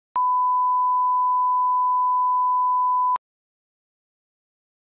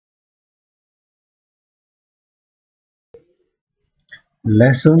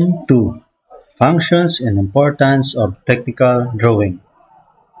Lesson 2: Functions and Importance of Technical Drawing.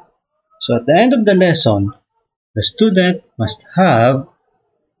 So at the end of the lesson, the student must have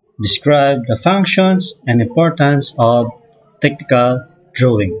described the functions and importance of technical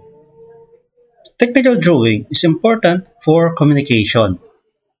drawing. Technical drawing is important for communication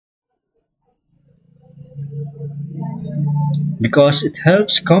because it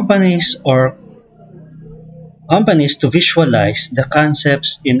helps companies to visualize the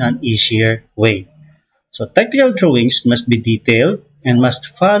concepts in an easier way. So technical drawings must be detailed and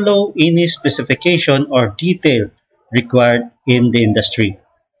must follow any specification or detail required in the industry.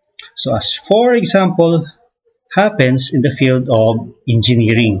 So as for example happens in the field of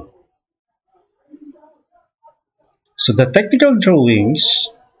engineering. So the technical drawings,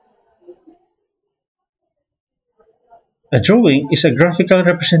 a drawing is a graphical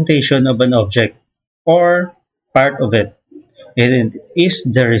representation of an object or part of it. And it is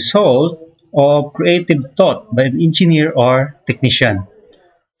the result of creative thought by an engineer or technician.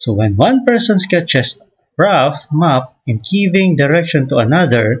 So when one person sketches a rough map in giving direction to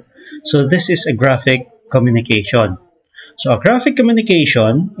another, so this is a graphic communication. So a graphic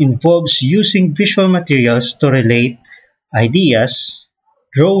communication involves using visual materials to relate ideas,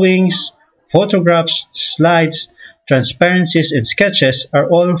 drawings, photographs, slides, transparencies, and sketches are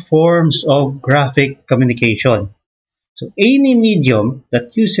all forms of graphic communication. So any medium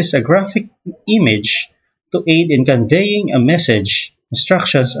that uses a graphic image to aid in conveying a message,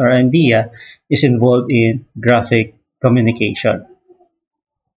 instructions, or idea is involved in graphic communication.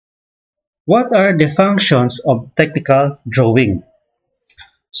 What are the functions of technical drawing?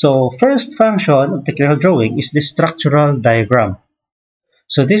 So first function of technical drawing is the structural diagram.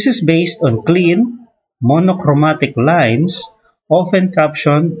 So this is based on clean, monochromatic lines, often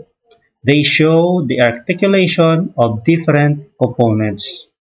captioned. They show the articulation of different components.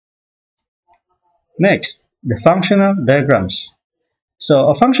 Next, the functional diagrams. So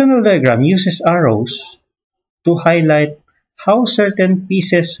a functional diagram uses arrows to highlight how certain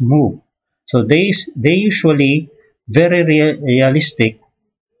pieces move. So they usually very realistic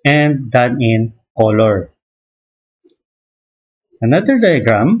and done in color. Another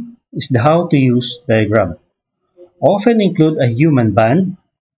diagram is the how to use diagram. Often include a human band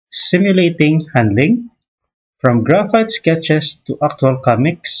simulating handling. From graphite sketches to actual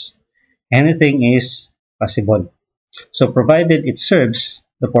comics, anything is possible. So provided it serves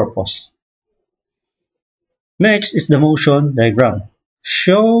the purpose. Next is the motion diagram.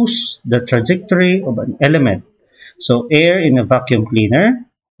 Shows the trajectory of an element. So air in a vacuum cleaner,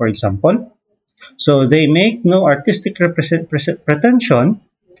 for example. So they make no artistic pretension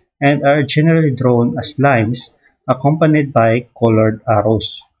and are generally drawn as lines accompanied by colored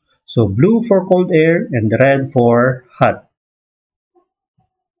arrows. So blue for cold air and red for hot.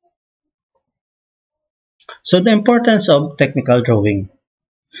 So the importance of technical drawing.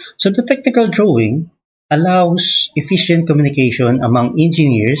 So the technical drawing allows efficient communication among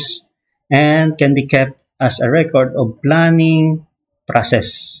engineers and can be kept as a record of planning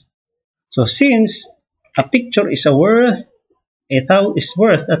process. So since a picture is worth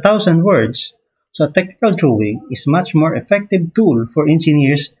a thousand words, so a technical drawing is much more effective tool for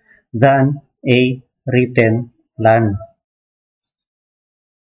engineers than a written plan.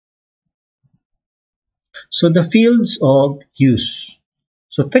 So the fields of use.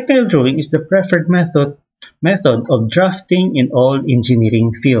 So technical drawing is the preferred method of drafting in all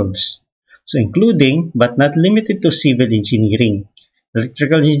engineering fields. So including but not limited to civil engineering,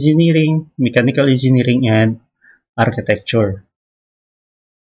 electrical engineering, mechanical engineering, and architecture.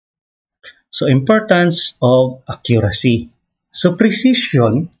 So importance of accuracy. So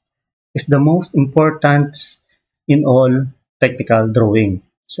precision is the most important in all technical drawing.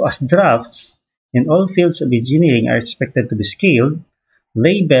 So as drafts in all fields of engineering are expected to be scaled,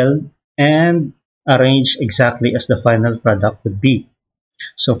 labeled, and arranged exactly as the final product would be.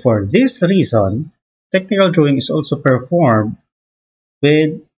 So for this reason, technical drawing is also performed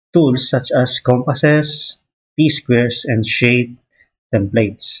with tools such as compasses, T-squares, and shape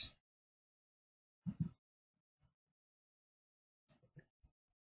templates.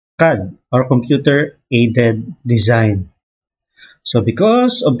 CAD or computer aided design. So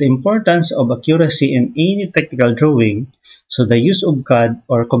because of the importance of accuracy in any technical drawing, so the use of CAD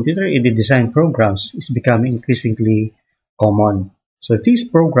or computer aided design programs is becoming increasingly common. So these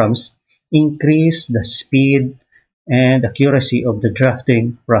programs increase the speed and accuracy of the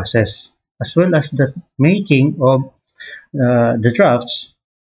drafting process, as well as the making of the drafts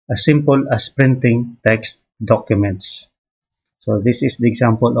as simple as printing text documents. So this is the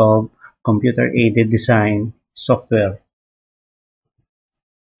example of computer aided design software.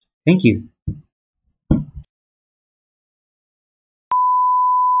 Thank you.